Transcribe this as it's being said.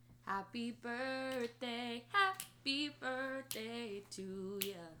Happy birthday to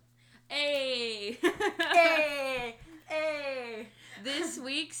ya. Hey! Hey! Hey! This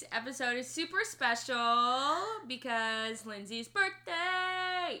week's episode is super special because Lindsay's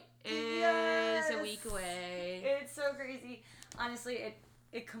birthday is a week away. It's so crazy. Honestly,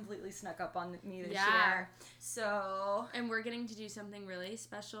 it completely snuck up on me this year. So... And we're getting to do something really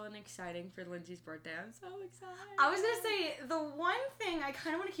special and exciting for Lindsay's birthday. I'm so excited. I was going to say, the one thing I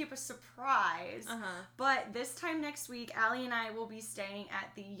kind of want to keep a surprise, but this time next week, Allie and I will be staying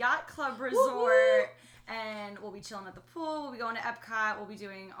at the Yacht Club Resort. Woo-hoo! And we'll be chilling at the pool, we'll be going to Epcot, we'll be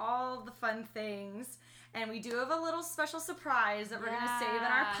doing all the fun things. And we do have a little special surprise that we're going to save in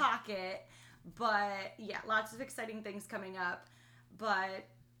our pocket. But yeah, lots of exciting things coming up. But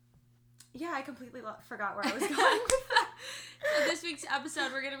yeah, I completely forgot where I was going with that. So this week's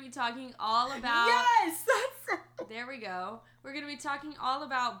episode, we're going to be talking all about... Yes! There we go. We're going to be talking all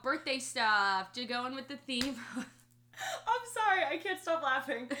about birthday stuff, to go in with the theme. I'm sorry, I can't stop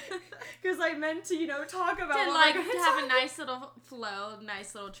laughing. Because I meant to, talk about to, what to have a nice little flow,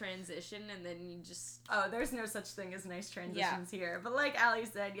 nice little transition, and then you just... Oh, there's no such thing as nice transitions here. But like Allie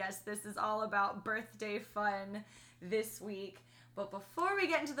said, yes, this is all about birthday fun this week. But before we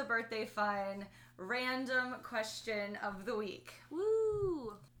get into the birthday fun, random question of the week.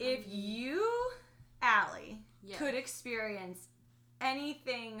 Woo! If you, Allie, could experience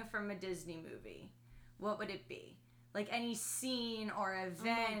anything from a Disney movie, what would it be? Like any scene or event.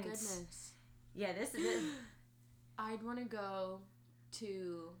 Oh my goodness. Yeah, this is it. I'd want to go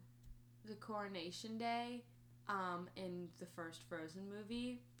to the Coronation Day in the first Frozen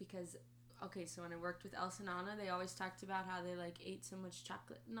movie because, okay, so when I worked with Elsa and Anna, they always talked about how they, ate so much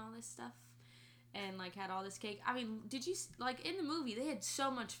chocolate and all this stuff and, had all this cake. I mean, did you, in the movie, they had so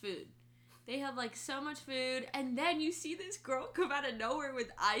much food. They had, so much food, and then you see this girl come out of nowhere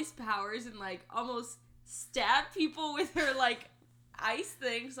with ice powers and, almost stab people with her, ice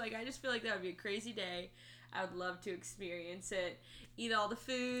things. I just feel like that would be a crazy day. I would love to experience it. Eat all the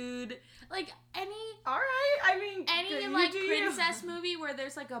food. Any... All right, I mean... Any, princess movie where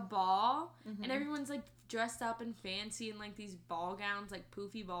there's, a ball, and everyone's, dressed up and fancy in, these ball gowns,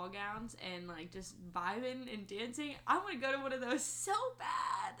 poofy ball gowns, and, just vibing and dancing. I want to go to one of those so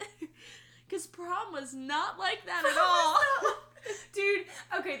bad. Because prom was not like that at all. Dude,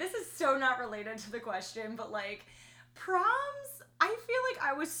 okay, this is so not related to the question, but, proms, I feel like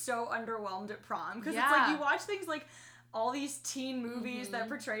I was so underwhelmed at prom. Because it's you watch things all these teen movies that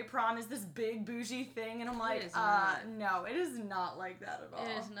portray prom as this big bougie thing, and I'm like, no, it is not like that at all.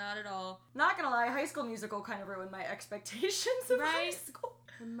 It is not at all. Not gonna lie, High School Musical kind of ruined my expectations of high school.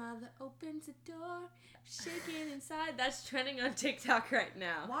 The mother opens the door, shaking inside. That's trending on TikTok right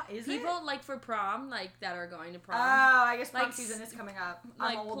now. What is People, it? People, for prom, that are going to prom. Oh, I guess prom season is coming up.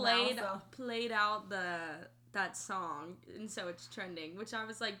 I'm old played out that song, and so it's trending, which I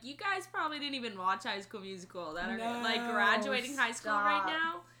was like, you guys probably didn't even watch High School Musical that are graduating high school right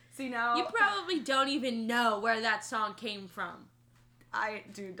now. See, now you probably don't even know where that song came from.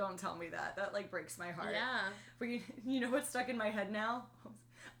 Dude, don't tell me that. That breaks my heart. Yeah. But you know what's stuck in my head now?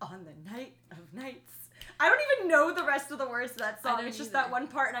 On the night of nights. I don't even know the rest of the words to that song. It's just that one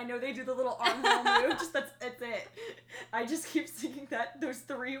part, and I know they do the little arm roll move. It's it. I just keep singing those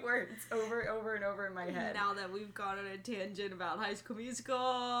three words over and over in my head. Now that we've gone on a tangent about High School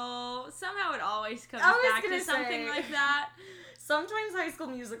Musical, somehow it always comes back to something like that. Sometimes High School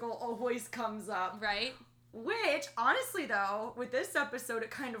Musical always comes up. Right? Which, honestly, though, with this episode, it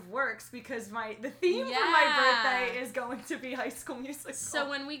kind of works because the theme for my birthday is going to be High School Musical. So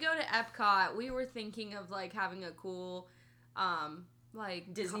when we go to Epcot, we were thinking of, having a cool,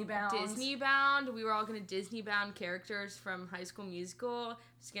 Disney bound. Disney bound. We were all going to Disney bound characters from High School Musical.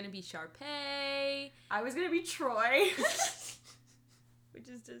 It's going to be Sharpay. I was going to be Troy. Which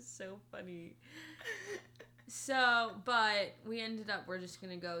is just so funny. So, but we're just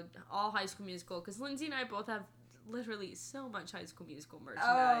going to go all High School Musical, because Lindsay and I both have literally so much High School Musical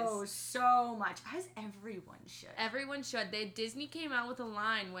merchandise. Oh, so much. As everyone should. Everyone should. Disney came out with a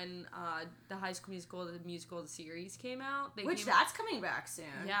line when the High School Musical, the musical series came out. That's coming back soon.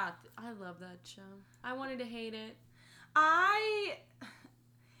 Yeah, I love that show. I wanted to hate it.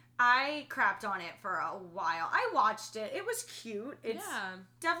 I crapped on it for a while. I watched it. It was cute. It's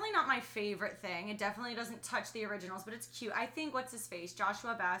definitely not my favorite thing. It definitely doesn't touch the originals, but it's cute. I think, what's his face?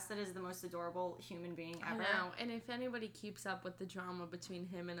 Joshua Bassett is the most adorable human being ever. I know. And if anybody keeps up with the drama between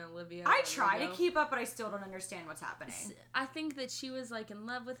him and Olivia. I try to keep up, but I still don't understand what's happening. I think that she was in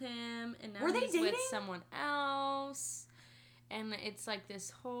love with him, and now Were they he's dating? with someone else. And it's like this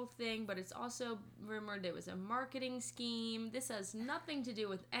whole thing, but it's also rumored it was a marketing scheme. This has nothing to do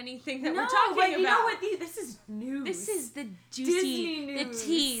with anything that we're talking about. You know what? This is news. This is the juicy, Disney news. the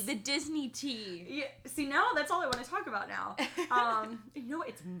tea, the Disney tea. Yeah, see, now that's all I want to talk about now. You know what?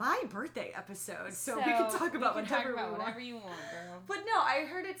 It's my birthday episode, so we can talk about whatever you want, girl. But no, I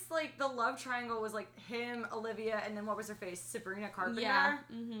heard it's like the love triangle was like him, Olivia, and then what was her face? Sabrina Carpenter. Yeah.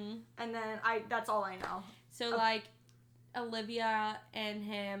 Mm-hmm. And then that's all I know. So like Olivia and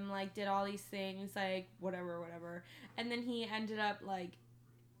him like did all these things, like whatever, and then he ended up like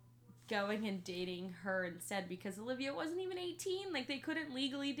going and dating her instead because Olivia wasn't even 18. Like they couldn't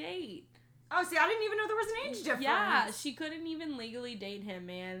legally date. Oh, see, I didn't even know there was an age difference. Yeah, she couldn't even legally date him,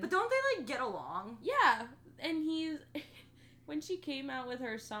 man. But don't they like get along? Yeah, and he's when she came out with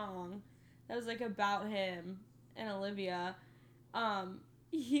her song that was like about him and Olivia,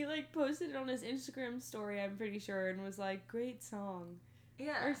 he like posted it on his Instagram story, I'm pretty sure, and was like, great song.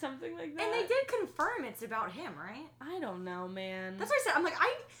 Yeah. Or something like that. And they did confirm it's about him, right? I don't know, man. That's what I said. I'm like,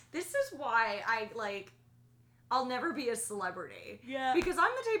 this is why I'll never be a celebrity. Yeah. Because I'm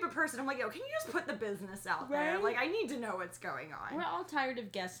the type of person, I'm like, yo, can you just put the business out there? Right? Like, I need to know what's going on. We're all tired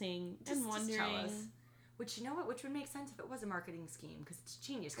of guessing and wondering. Just tell us. Which, you know what? Which would make sense if it was a marketing scheme, because it's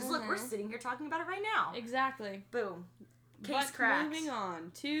genius. Because look, we're sitting here talking about it right now. Exactly. Boom. Case cracked. Moving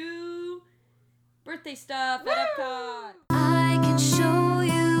on to birthday stuff at Epcot. I can show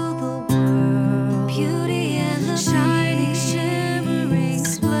you the world, beauty and the shining, shimmering,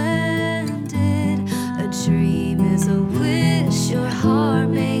 splendid. A dream is a wish your heart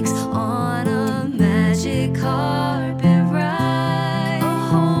makes on a magic carpet ride. A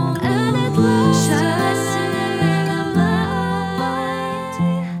home and it glows. Shall I sing a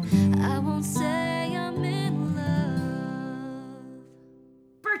lullaby? I won't say I'm in love.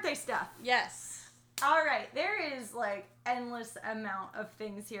 Birthday stuff. Yes. All right, there is like endless amount of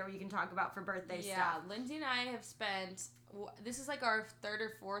things here we can talk about for birthday stuff. Yeah, Lindsay and I have spent, this is like our third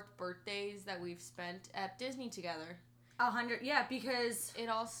or fourth birthdays that we've spent at Disney together. 100, yeah, because It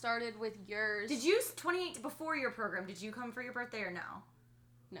all started with yours. did you 28 before your program? Did you come for your birthday or no?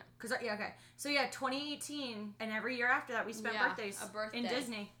 No. Cause yeah, okay. So yeah, 2018 and every year after that we spent birthdays a birthday. in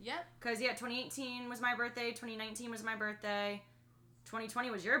Disney. Yep. Cause yeah, 2018 was my birthday, 2019 was my birthday, 2020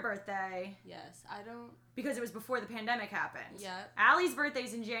 was your birthday. Yes, I don't. Because it was before the pandemic happened. Yep. Allie's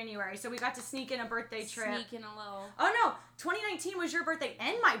birthday's in January, so we got to sneak in a birthday trip. Sneak in a little. Oh no, 2019 was your birthday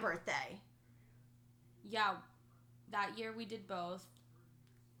and my birthday. Yeah, that year we did both.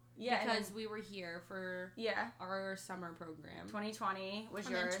 Yeah, Because we were here for our summer program. 2020 was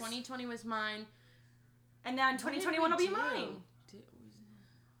And yours. then 2020 was mine. And now in What did 2021 will we be do? mine.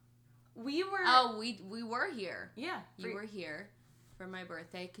 We were. Oh, we were here. Yeah. You were here for my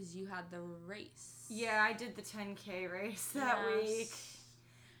birthday because you had the race. Yeah, I did the 10K race that Yes. week.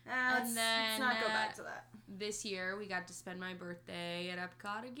 And then let's not go back to that. This year we got to spend my birthday at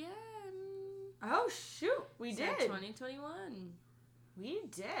Epcot again. Oh shoot, we So did. 2021. We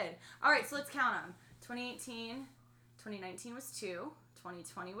did. All right, so let's count them. 2018, 2019 was 2,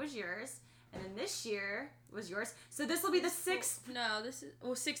 2020 was yours, and then this year was yours. So this will be the 6th. No, this is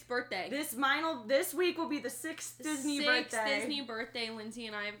 6th birthday. This week will be the 6th Disney Sixth birthday. Disney birthday Lindsay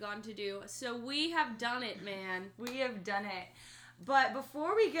and I have gone to do. So we have done it, man. We have done it. But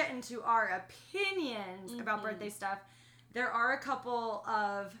before we get into our opinions about birthday stuff, there are a couple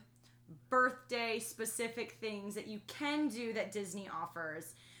of birthday specific things that you can do that Disney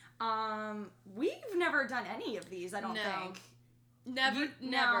offers. We've never done any of these, I don't think.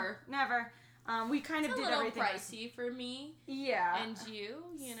 Never. Never. We kind It's of a did little everything. pricey for me Yeah. and you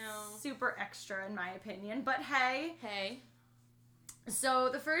know. Super extra in my opinion. But hey. Hey. So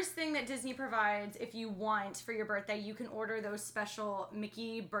the first thing that Disney provides, if you want for your birthday, you can order those special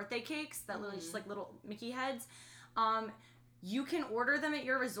Mickey birthday cakes that look just like little Mickey heads. You can order them at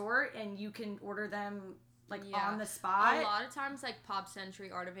your resort, and you can order them like on the spot. A lot of times, like Pop Century,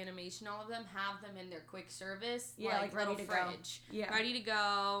 Art of Animation, all of them have them in their quick service. Yeah, like ready little to fridge. go. Yeah, ready to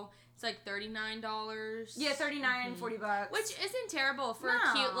go. It's like $39. Yeah, $39, $40. Which isn't terrible for a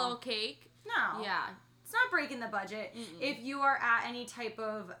cute little cake. No. Yeah. It's not breaking the budget. If you are at any type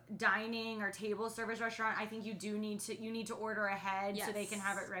of dining or table service restaurant, I think you need to order ahead so they can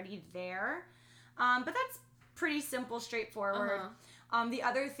have it ready there. But that's pretty simple, straightforward. The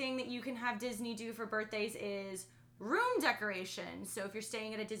other thing that you can have Disney do for birthdays is room decoration. So if you're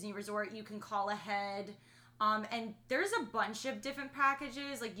staying at a Disney resort, you can call ahead. And there's a bunch of different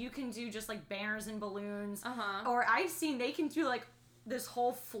packages. Like you can do just like banners and balloons. Or I've seen they can do like this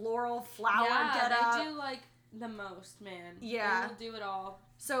whole floral flower getup. They do like the most, man. Yeah. They will do it all.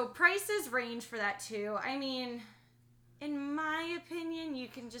 So prices range for that too. I mean, in my opinion, you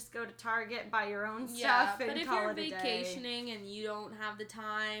can just go to Target, buy your own Yeah, stuff, and but if call you're it a day. vacationing and you don't have the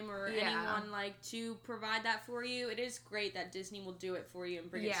time or anyone like to provide that for you, it is great that Disney will do it for you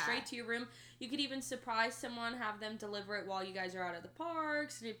and bring it straight to your room. You could even surprise someone, have them deliver it while you guys are out at the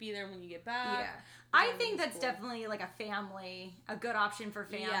parks, and it'd be there when you get back. Yeah. I think that's definitely like a good option for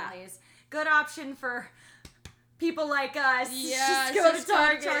families. Yeah. Good option for people like us. Yeah, just go to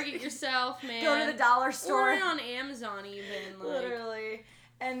Target. Target yourself, man. Go to the dollar store. Or on Amazon even. Like. Literally.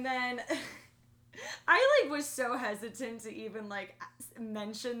 And then I was so hesitant to even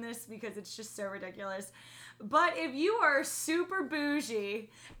mention this because it's just so ridiculous. But if you are super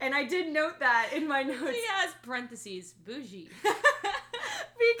bougie, and I did note that in my notes. He has parentheses, bougie.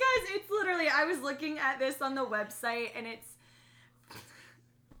 Because it's literally, I was looking at this on the website and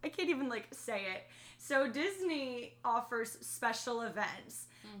I can't even say it. So Disney offers special events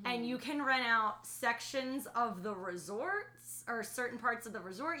and you can rent out sections of the resorts or certain parts of the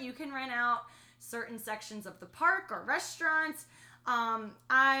resort. You can rent out certain sections of the park or restaurants.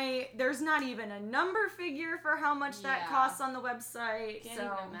 There's not even a number figure for how much that costs on the website. Can't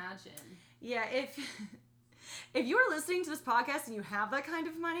even imagine. Yeah, if you're listening to this podcast and you have that kind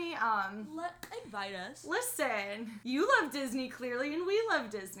of money, invite us. Listen, you love Disney clearly, and we love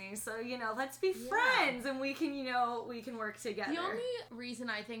Disney. So let's be friends, and we can work together. The only reason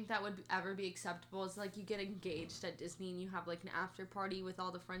I think that would ever be acceptable is you get engaged at Disney and you have an after party with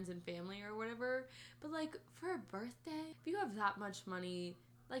all the friends and family or whatever. But for a birthday, if you have that much money,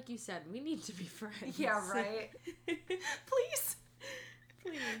 like you said, we need to be friends. Yeah, right. Please.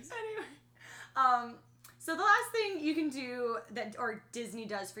 Anyway, so the last thing you can do or Disney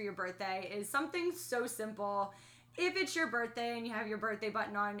does for your birthday is something so simple. If it's your birthday and you have your birthday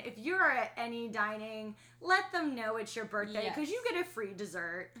button on, if you're at any dining, let them know it's your birthday because you get a free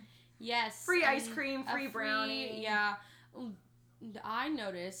dessert. Yes. Free ice cream, free brownie. Yeah. I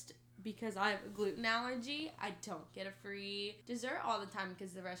noticed because I have a gluten allergy, I don't get a free dessert all the time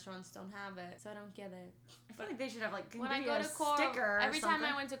because the restaurants don't have it, so I don't get it. I feel like they should have when I go to sticker. Every time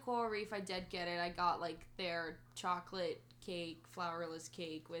I went to Coral Reef, I did get it. I got their chocolate cake, flourless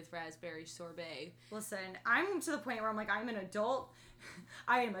cake with raspberry sorbet. Listen, I'm to the point where I'm I'm an adult.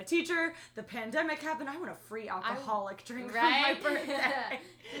 I am a teacher. The pandemic happened. I want a free alcoholic drink for my birthday.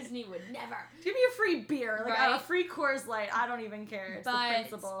 Disney would never. Give me a free beer, a free Coors Light. I don't even care. It's the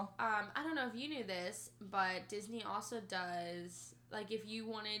principle. I don't know if you knew this, but Disney also does if you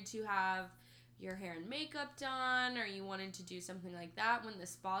wanted to have your hair and makeup done, or you wanted to do something like that, when the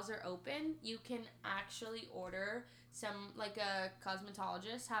spas are open, you can actually order some a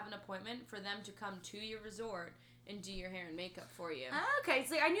cosmetologist, have an appointment for them to come to your resort and do your hair and makeup for you. Okay,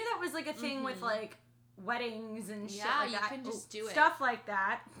 so I knew that was a thing with weddings and shit like that. Yeah, you can just do it. Stuff like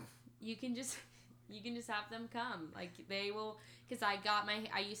that. You can just have them come. They will, because I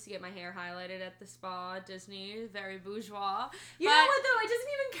used to get my hair highlighted at the spa at Disney, very bourgeois. You know what though? It doesn't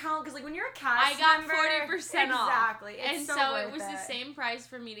even count because when you're a cast member, I got 40% off. Exactly. And so it was the same price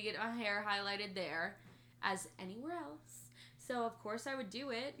for me to get my hair highlighted there as anywhere else. So of course I would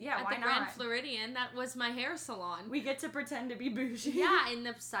do it. Yeah, at why the not? Grand Floridian. That was my hair salon. We get to pretend to be bougie. Yeah, and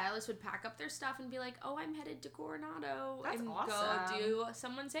the stylist would pack up their stuff and be like, "Oh, I'm headed to Coronado." That's and awesome. go do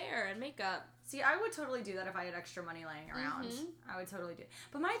someone's hair and makeup. See, I would totally do that if I had extra money laying around. I would totally do it.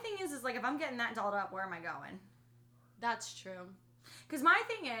 But my thing is if I'm getting that dolled up, where am I going? That's true. Because my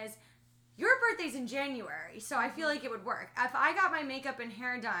thing is, your birthday's in January, so I feel like it would work. If I got my makeup and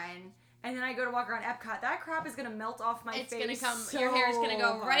hair done, and then I go to walk around Epcot, that crap is gonna melt off my face. It's gonna come. So your hair's gonna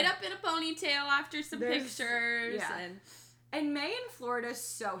go hard. right up in a ponytail after some pictures. Yeah. And May in Florida is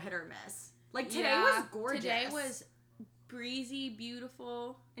so hit or miss. Today was gorgeous. Today was breezy,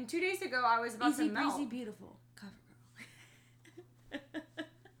 beautiful. And 2 days ago, I was about to melt. Breezy, beautiful. CoverGirl.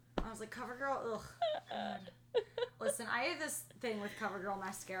 I was like, CoverGirl, ugh. God. Listen, I have this thing with CoverGirl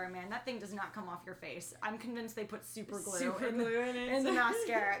mascara, man. That thing does not come off your face. I'm convinced they put super glue in the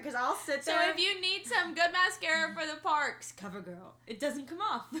mascara. Because I'll sit there. So if you need some good mascara for the parks, CoverGirl. It doesn't come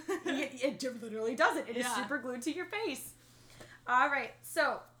off. It literally doesn't. It is super glued to your face. All right.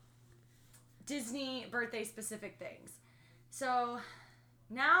 So, Disney birthday specific things. So,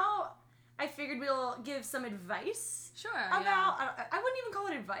 now I figured we'll give some advice. Sure. About, I wouldn't even call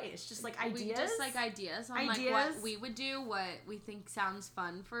it advice, just ideas. Just ideas on what we would do, what we think sounds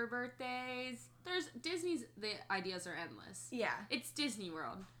fun for birthdays. The ideas are endless. Yeah. It's Disney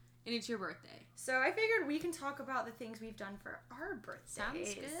World, and it's your birthday. So I figured we can talk about the things we've done for our birthdays.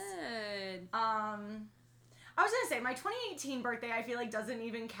 Sounds good. I was gonna say my 2018 birthday. I feel like doesn't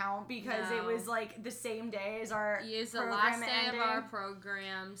even count because it was the same day as our. It was the last day of our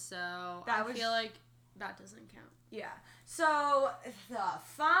program, so I feel like that doesn't count. Yeah. So the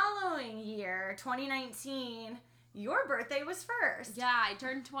following year, 2019, your birthday was first. Yeah, I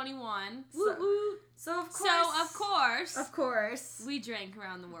turned 21. So Of course, we drank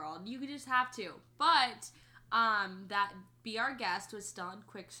around the world. You could just have to. But that Be Our Guest was still in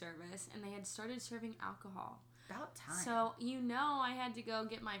quick service, and they had started serving alcohol. About time. So, I had to go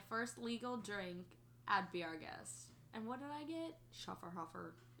get my first legal drink at Be Our Guest. And what did I get?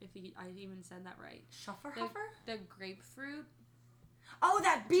 Schafferhofer, I even said that right. Schafferhofer? The grapefruit. Oh,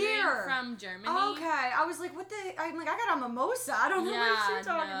 that beer! Drink from Germany. Okay, I was like, what the... I'm like, I got a mimosa. I don't know what you're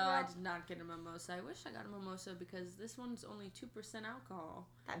talking I about. did not get a mimosa. I wish I got a mimosa because this one's only 2% alcohol.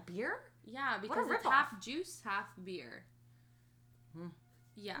 That beer? Yeah, because it's half juice, half beer.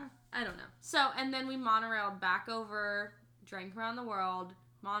 Yeah, I don't know. So, and then we monorailed back over, drank around the world,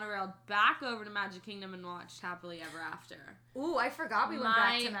 monorailed back over to Magic Kingdom and watched Happily Ever After. Ooh, I forgot we went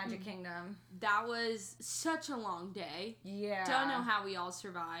back to Magic Kingdom. That was such a long day. Yeah. Don't know how we all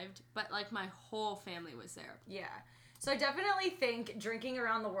survived, but like my whole family was there. Yeah. So I definitely think drinking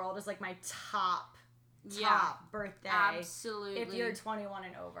around the world is like my top birthday. Absolutely. If you're 21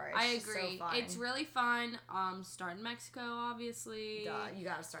 and over. I agree. So fun. It's really fun. Start in Mexico, obviously. Duh, you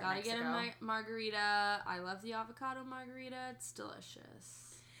gotta start in Mexico. Gotta get a margarita. I love the avocado margarita. It's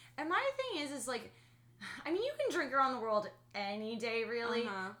delicious. And my thing is like, I mean, you can drink around the world any day, really.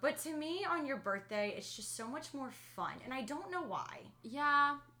 But to me, on your birthday, it's just so much more fun. And I don't know why.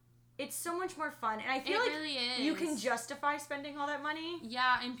 Yeah. It's so much more fun. And I feel like really is. You can justify spending all that money.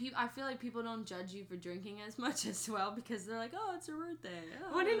 Yeah, and I feel like people don't judge you for drinking as much as well because they're like, oh, it's your birthday.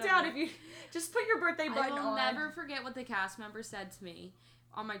 Oh, when in doubt, if you just put your birthday button on. I will never forget what the cast member said to me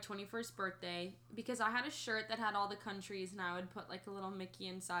on my 21st birthday, because I had a shirt that had all the countries and I would put like a little Mickey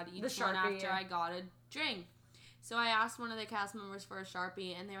inside each one after I got a drink. So I asked one of the cast members for a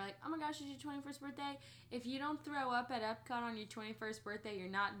Sharpie, and they were like, oh my gosh, it's your 21st birthday? If you don't throw up at Epcot on your 21st birthday, you're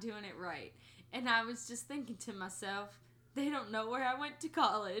not doing it right. And I was just thinking to myself, they don't know where I went to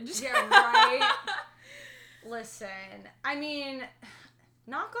college. Yeah, right? Listen, I mean,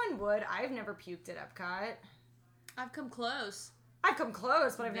 knock on wood, I've never puked at Epcot. I've come close. I've come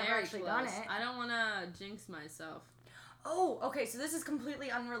close, but I've never actually done it. I don't want to jinx myself. Oh, okay, so this is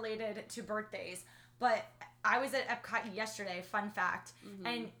completely unrelated to birthdays, but I was at Epcot yesterday, fun fact,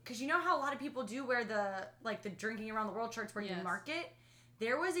 and because you know how a lot of people do wear the drinking around the world shirts where you mark it?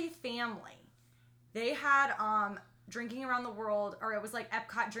 There was a family. They had drinking around the world, or it was like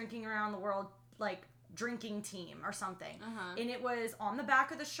Epcot drinking around the world, like drinking team or something. And it was on the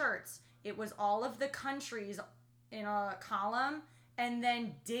back of the shirts. It was all of the countries in a column and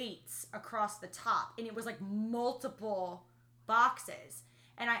then dates across the top. And it was like multiple boxes.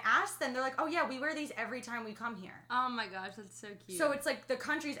 And I asked them, they're like, oh yeah, we wear these every time we come here. Oh my gosh, that's so cute. So it's like the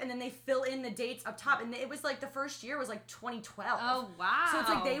countries, and then they fill in the dates up top. And it was like the first year was like 2012. Oh wow. So it's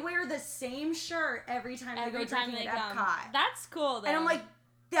like they wear the same shirt every time they go drinking at Epcot. That's cool though. And I'm like,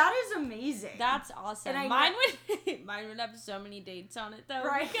 that is amazing. That's awesome. And mine would have so many dates on it though.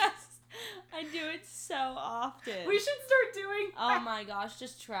 Right. Because I do it so often. We should start doing that. Oh my gosh,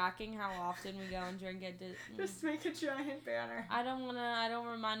 just tracking how often we go and drink at Disney. Just make a giant banner. I don't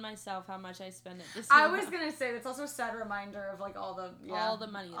remind myself how much I spend at Disney. I was gonna say that's also a sad reminder of like all the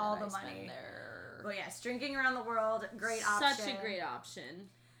money spend there. But yes, drinking around the world, great option. Such a great option.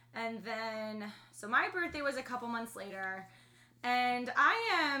 And then so my birthday was a couple months later, and I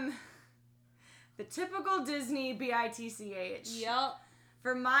am the typical Disney bitch. Yep.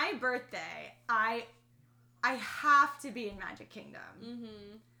 For my birthday, I have to be in Magic Kingdom.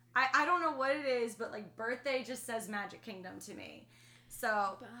 I don't know what it is, but like birthday just says Magic Kingdom to me.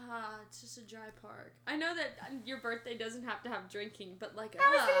 So it's just a dry park. I know that your birthday doesn't have to have drinking, but like I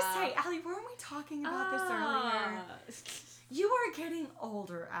was gonna say, Allie, weren't we talking about this earlier? You are getting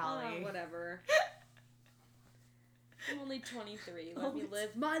older, Allie. Whatever. I'm only 23. Let me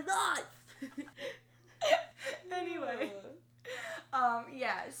live my life. Anyway.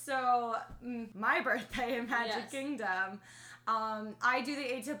 So my birthday in Magic Kingdom, I do the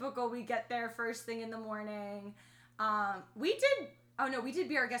atypical, we get there first thing in the morning. We did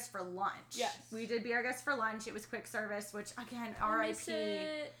Be Our Guest for lunch. Yes. We did Be Our Guest for lunch. It was quick service, which again, RIP.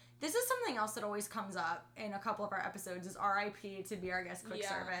 This is something else that always comes up in a couple of our episodes is RIP to Be Our Guest quick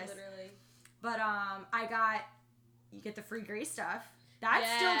service. Literally. But you get the free Grey stuff. That's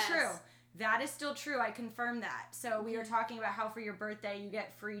still true. That is still true. I confirm that. So we were talking about how for your birthday you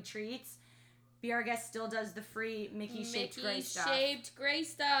get free treats. Be Our Guest still does the free Mickey-shaped Grey stuff. Mickey-shaped Grey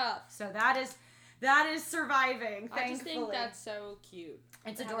stuff. So that is surviving, thankfully. I just think that's so cute.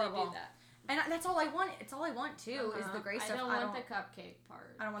 It's adorable. They do that. And that's all I want. It's all I want too is the gray stuff. I don't want the cupcake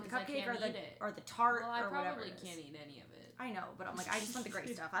part. I don't want the 'cause I cupcake can't eat it. or the tart Well, I or whatever. probably it is. can't eat any of it. I know, but I'm like, I just want the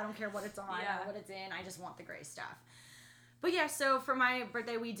gray stuff. I don't care what it's on Yeah. or what it's in. I just want the gray stuff. But yeah, so for my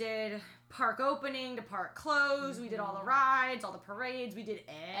birthday, we did park opening to park close. We did all the rides, all the parades. We did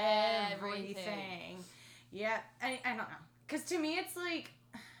everything. Yeah, I don't know. Because to me, it's like,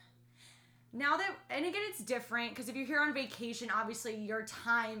 now that, and again, it's different. Because if you're here on vacation, obviously your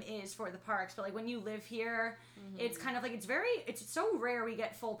time is for the parks. But like when you live here, it's kind of like, it's so rare we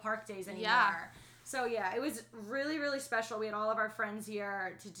get full park days anymore. Yeah. So yeah, it was really, really special. We had all of our friends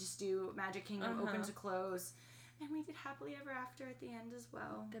here to just do Magic Kingdom open to close. And we did Happily Ever After at the end as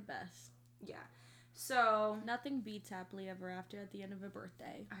well. The best. Yeah. So Nothing beats Happily Ever After at the end of a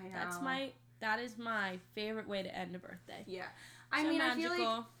birthday. I know. That is my favorite way to end a birthday. yeah. I So mean, I feel like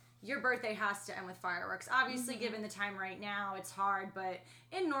magical. your birthday has to end with fireworks. Obviously, given the time right now, it's hard, but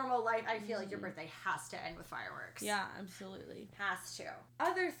in normal life, I feel like your birthday has to end with fireworks. Yeah, absolutely. Has to.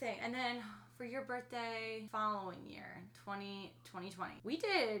 Other thing, and then for your birthday following year, 2020, we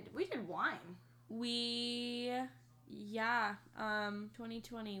did wine.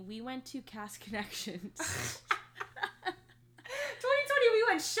 2020, we went to Cast Connections. 2020, we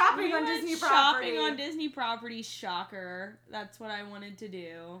went shopping on Disney property. Shopping on Disney property, shocker. That's what I wanted to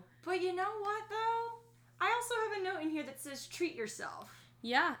do. But you know what, though? I also have a note in here that says treat yourself.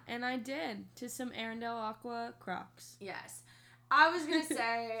 Yeah, and I did, to some Arendelle Aqua Crocs. Yes. I was going to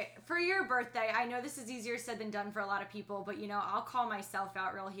say, for your birthday, I know this is easier said than done for a lot of people, but, I'll call myself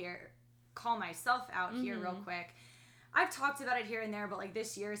out here real quick. I've talked about it here and there, but, like,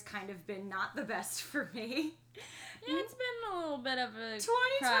 this year has kind of been not the best for me. Yeah, it's been a little bit of a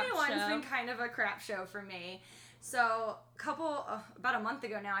 2021's been kind of a crap show for me. So, about a month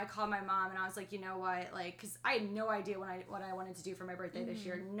ago now, I called my mom and I was like, you know what, like, because I had no idea what I wanted to do for my birthday this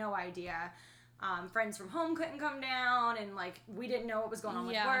year. No idea. Friends from home couldn't come down, and, like, we didn't know what was going on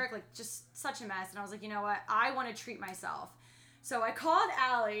with work. Like, just such a mess. And I was like, you know what, I want to treat myself. So I called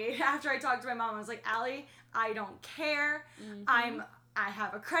Allie after I talked to my mom. I was like, Allie, I don't care. I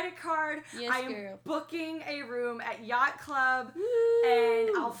have a credit card. Yes, I am girl. booking a room at Yacht Club, Woo! and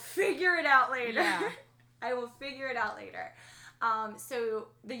I'll figure it out later. Yeah. I will figure it out later. So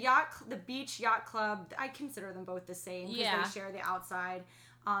the Beach Yacht Club, I consider them both the same because Yeah. they share the outside.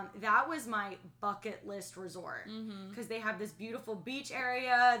 That was my bucket list resort because they have this beautiful beach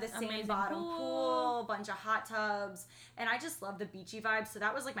area, the sand Amazing bottom pool. pool, bunch of hot tubs, and I just love the beachy vibe. So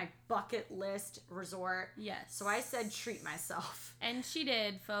that was like my bucket list resort. Yes. So I said treat myself. And she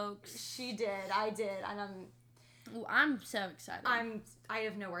did, folks. She did, I did, and Ooh, I'm so excited. I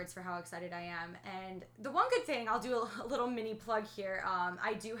have no words for how excited I am. And the one good thing, I'll do a little mini plug here.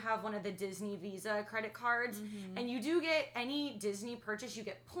 I do have one of the Disney Visa credit cards, and you do get any Disney purchase, you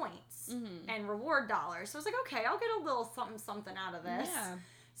get points and reward dollars. So I was like, okay, I'll get a little something out of this. Yeah.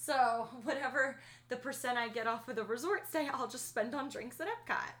 So whatever the percent I get off of the resort stay, I'll just spend on drinks at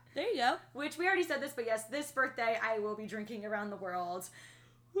Epcot. There you go. Which we already said this, but yes, this birthday I will be drinking around the world.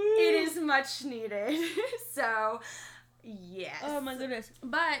 It is much needed. So, yes. Oh my goodness.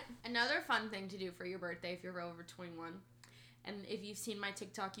 But another fun thing to do for your birthday if you're over 21, and if you've seen my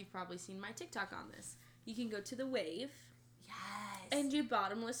TikTok, you've probably seen my TikTok on this. You can go to the Wave Yes. and do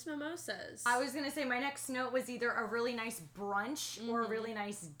bottomless mimosas. I was going to say my next note was either a really nice brunch or a really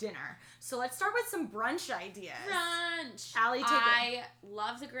nice dinner. So let's start with some brunch ideas. Brunch. Allie, take it. I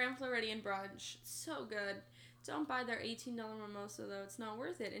love the Grand Floridian brunch. So good. Don't buy their $18 mimosa, though. It's not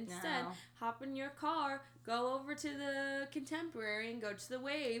worth it. Instead, No. hop in your car, go over to the Contemporary, and go to the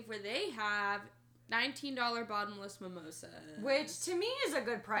Wave, where they have $19 bottomless mimosas. Which to me is a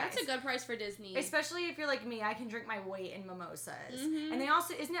good price. That's a good price for Disney. Especially if you're like me, I can drink my weight in mimosas. Mhm. And they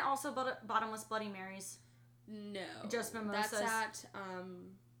also, isn't it also bottomless Bloody Marys? No. Just mimosas? That's at,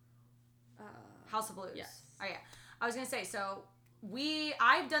 House of Blues. Yes. Oh yeah. I was gonna say, so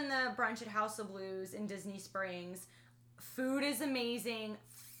I've done the brunch at House of Blues in Disney Springs. Food is amazing.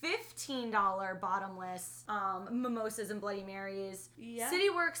 $15 bottomless mimosas and Bloody Marys. Yeah.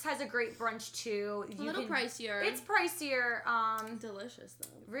 City Works has a great brunch too. a little pricier. It's pricier. delicious, though.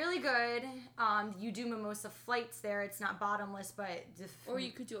 Really good. You do mimosa flights there. It's not bottomless, but Or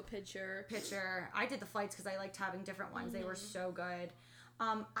you could do a pitcher. I did the flights because I liked having different ones. They were so good.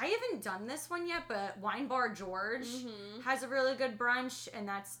 I haven't done this one yet, but Wine Bar George has a really good brunch, and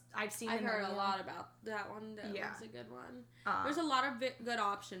I've seen. I've them heard there. a lot about that one. That Yeah. one's a good one. Um, There's a lot of good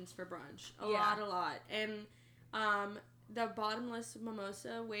options for brunch. A Yeah. lot. And the bottomless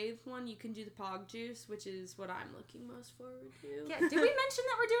mimosa wave one, you can do the Pog juice, which is what I'm looking most forward to. Yeah, did we mention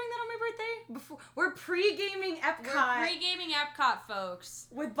that we're doing that on my birthday? Before we're pre-gaming Epcot. We're pre-gaming Epcot, folks.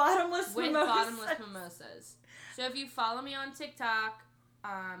 With bottomless mimosas. So if you follow me on TikTok,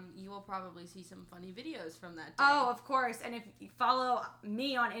 you will probably see some funny videos from that day. Oh, of course. And if you follow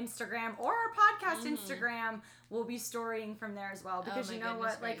me on Instagram or our podcast Instagram, we'll be storying from there as well. Because you know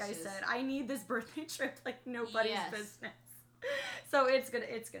what? Like I said, I need this birthday trip like nobody's business. So it's gonna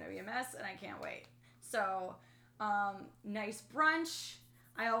be a mess, and I can't wait. So, nice brunch.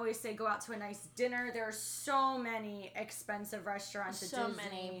 I always say go out to a nice dinner. There are so many expensive restaurants at Disney.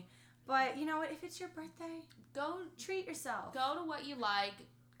 Many. But you know what? If it's your birthday, go treat yourself. Go to what you like.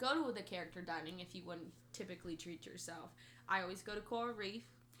 Go to the character dining if you wouldn't typically treat yourself. I always go to Coral Reef.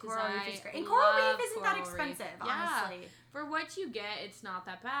 Coral Reef is great. And Coral Reef isn't that expensive, honestly. Yeah. For what you get, it's not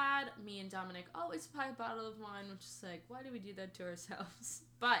that bad. Me and Dominic always buy a bottle of wine, which is like, why do we do that to ourselves?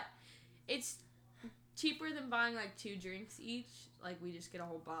 But it's cheaper than buying like 2 drinks each. Like, we just get a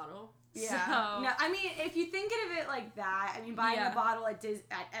whole bottle. Yeah. So, no, I mean, if you think of it like that, I mean, buying a bottle at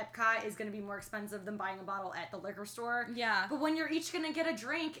Epcot is going to be more expensive than buying a bottle at the liquor store. Yeah. But when you're each going to get a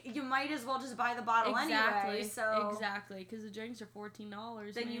drink, you might as well just buy the bottle anyway. So exactly, because the drinks are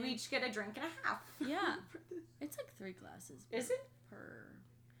 $14. Then you each get a drink and a half. Yeah. It's like 3 glasses. Is it?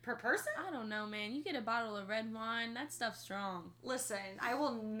 Per person? I don't know, man. You get a bottle of red wine, that stuff's strong. Listen, I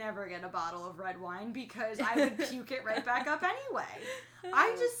will never get a bottle of red wine because I would puke it right back up anyway.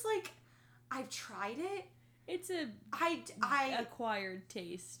 I just, like, I've tried it. It's a acquired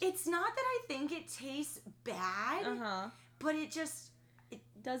taste. It's not that I think it tastes bad, but it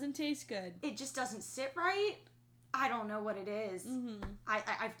doesn't taste good. It just doesn't sit right. I don't know what it is. Mm-hmm.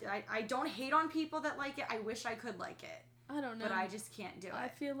 I don't hate on people that like it. I wish I could like it. I don't know. But I just can't do it. I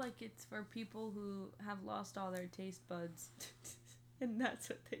feel like it's for people who have lost all their taste buds. And that's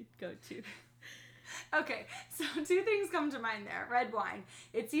what they go to. Okay, so 2 things come to mind there. Red wine.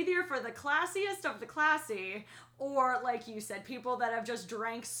 It's either for the classiest of the classy, or, like you said, people that have just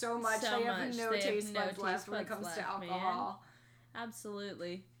drank so much they have no taste buds left when it comes to alcohol. Man.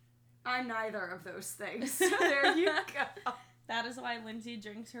 Absolutely. I'm neither of those things. So there you go. That is why Lindsay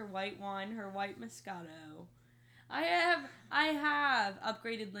drinks her white wine, her white Moscato. I have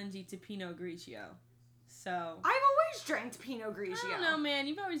upgraded Lindsay to Pinot Grigio. So I've always drank Pinot Grigio. I don't know, man.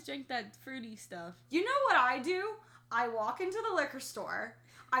 You've always drank that fruity stuff. You know what I do? I walk into the liquor store.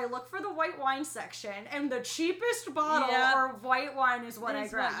 I look for the white wine section, and the cheapest bottle or white wine is what I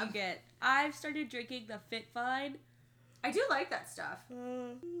grab. What you get. I've started drinking the Fit Fine. I do like that stuff.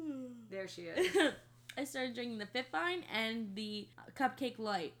 There she is. I started drinking the Fit Fine and the Cupcake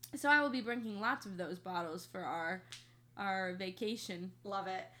Light. So I will be bringing lots of those bottles for our vacation. Love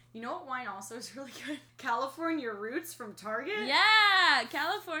it. You know what wine also is really good? California Roots from Target. Yeah,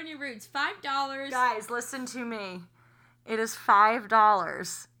 California Roots, $5. Guys, listen to me. It is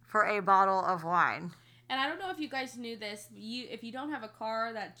 $5 for a bottle of wine. And I don't know if you guys knew this. If you don't have a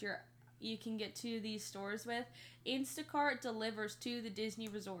car that you can get to these stores with, Instacart delivers to the Disney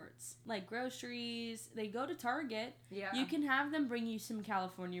resorts. Like groceries, they go to Target. Yeah. You can have them bring you some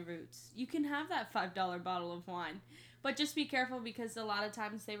California Roots. You can have that $5 bottle of wine. But just be careful because a lot of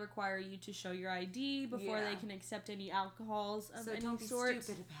times they require you to show your ID before they can accept any alcohols of any sort. So don't be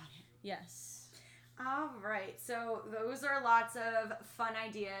stupid about it. Yes. All right. So those are lots of fun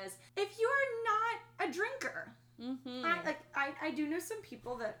ideas. If you are not a drinker, I do know some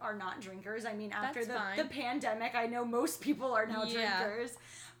people that are not drinkers. I mean, after the pandemic, I know most people are now drinkers.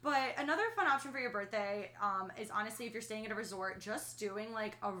 But another fun option for your birthday is honestly, if you're staying at a resort, just doing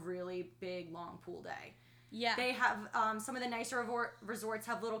like a really big long pool day. Yeah. They have some of the nicer resorts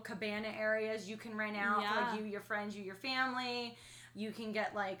have little cabana areas you can rent out for like you, your friends, you, your family. You can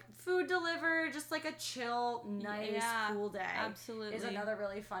get like food delivered, just like a chill, nice, cool day. Absolutely. Is another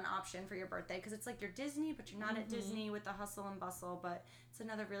really fun option for your birthday because it's like you're Disney, but you're not at Disney with the hustle and bustle, but it's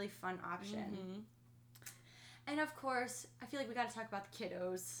another really fun option. And of course, I feel like we got to talk about the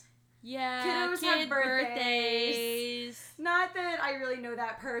kiddos. Yeah, kiddos have birthdays. Not that I really know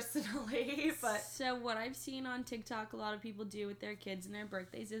that personally, but so what I've seen on TikTok, a lot of people do with their kids and their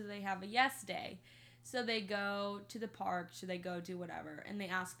birthdays is they have a yes day. So they go to the park, so they go do whatever, and they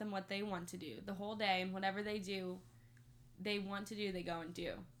ask them what they want to do the whole day, and whatever they want to do, they go and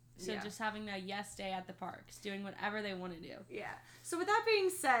do. So just having a yes day at the parks, doing whatever they want to do. Yeah. So with that being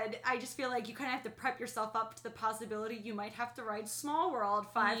said, I just feel like you kind of have to prep yourself up to the possibility you might have to ride Small World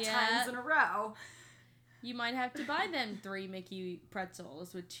 5 times in a row. You might have to buy them 3 Mickey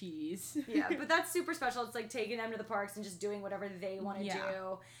pretzels with cheese. Yeah, but that's super special. It's like taking them to the parks and just doing whatever they want to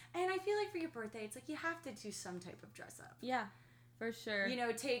do. And I feel like for your birthday, it's like you have to do some type of dress up. Yeah, for sure. You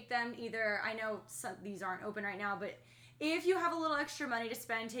know, take them either, I know these aren't open right now, but if you have a little extra money to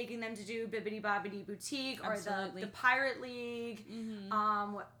spend, taking them to do Bibbidi Bobbidi Boutique or the Pirate League.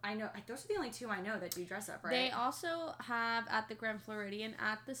 I know those are the only 2 I know that do dress up, right? They also have at the Grand Floridian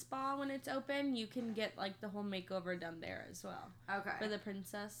at the spa when it's open, you can get like the whole makeover done there as well. Okay. For the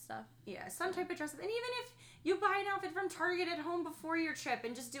princess stuff. Yeah, some type of dress up. And even if you buy an outfit from Target at home before your trip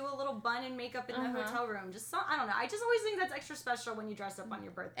and just do a little bun and makeup in the hotel room. I don't know. I just always think that's extra special when you dress up on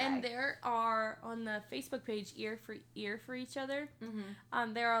your birthday. And there are, on the Facebook page, Ear for Each Other,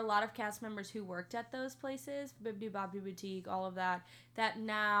 there are a lot of cast members who worked at those places, Bibbidi Bobbidi Boutique, all of that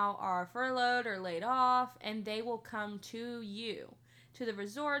now are furloughed or laid off, and they will come to you, to the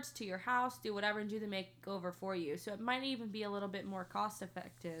resorts, to your house, do whatever, and do the makeover for you. So it might even be a little bit more cost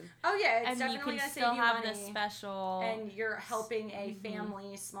effective. Oh yeah, it's and definitely you can gonna still save you have money. the special, and you're helping a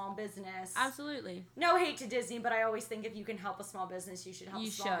family, small business. Absolutely. No hate to Disney, but I always think if you can help a small business, you should help a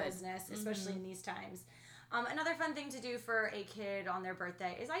small business, especially in these times. Another fun thing to do for a kid on their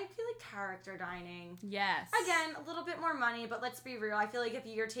birthday is I feel like character dining. Yes. Again, a little bit more money, but let's be real. I feel like if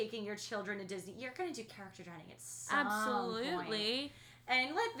you're taking your children to Disney, you're going to do character dining at some point.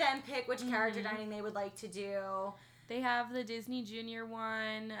 And let them pick which character dining they would like to do. They have the Disney Junior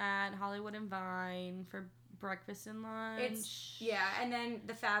one at Hollywood and Vine for breakfast and lunch. And then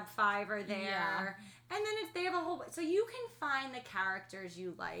the Fab Five are there. Yeah. And then they have a whole... So you can find the characters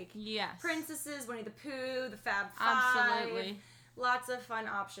you like. Yes. Princesses, Winnie the Pooh, the Fab Five. Absolutely. Lots of fun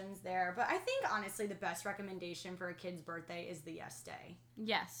options there. But I think, honestly, the best recommendation for a kid's birthday is the Yes Day.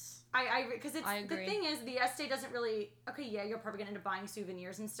 Yes. Because it's the thing is, the Yes Day doesn't really... Okay, yeah, you're probably going to end up buying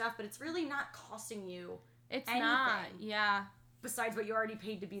souvenirs and stuff, but it's really not costing you anything. Not. Yeah. Besides what you already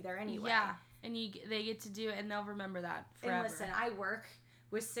paid to be there anyway. Yeah. And they get to do it, and they'll remember that forever. And listen, I work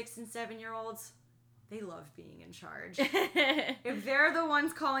with 6 and 7-year-olds. They love being in charge. If they're the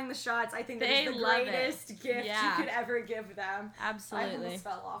ones calling the shots, I think that is the greatest gift you could ever give them. Absolutely. I almost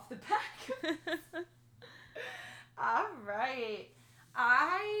fell off the back. All right.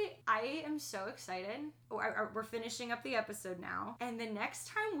 I am so excited. We're finishing up the episode now. And the next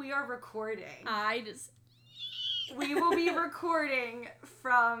time we are recording... we will be recording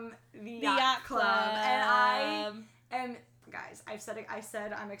from the Yacht Club. And I am... Guys, I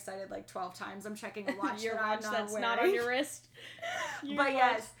said I'm excited like 12 times. I'm checking a watch your watch that's wearing. not on your wrist. But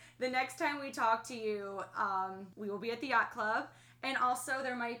yes, the next time we talk to you, we will be at the Yacht Club. And also,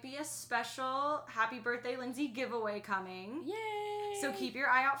 there might be a special Happy Birthday Lindsay giveaway coming. Yay! So keep your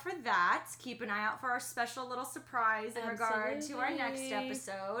eye out for that. Keep an eye out for our special little surprise in regard to our next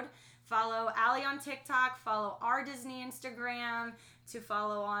episode. Follow Allie on TikTok. Follow our Disney Instagram to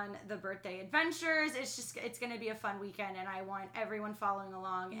follow on the birthday adventures. It's going to be a fun weekend, and I want everyone following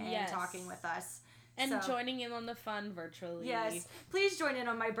along and talking with us. And joining in on the fun virtually. Yes. Please join in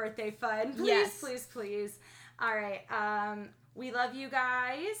on my birthday fun. Please, please, please. All right. We love you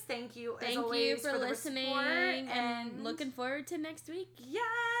guys. Thank you as always for listening and looking forward to next week. Yes.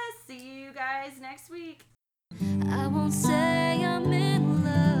 See you guys next week.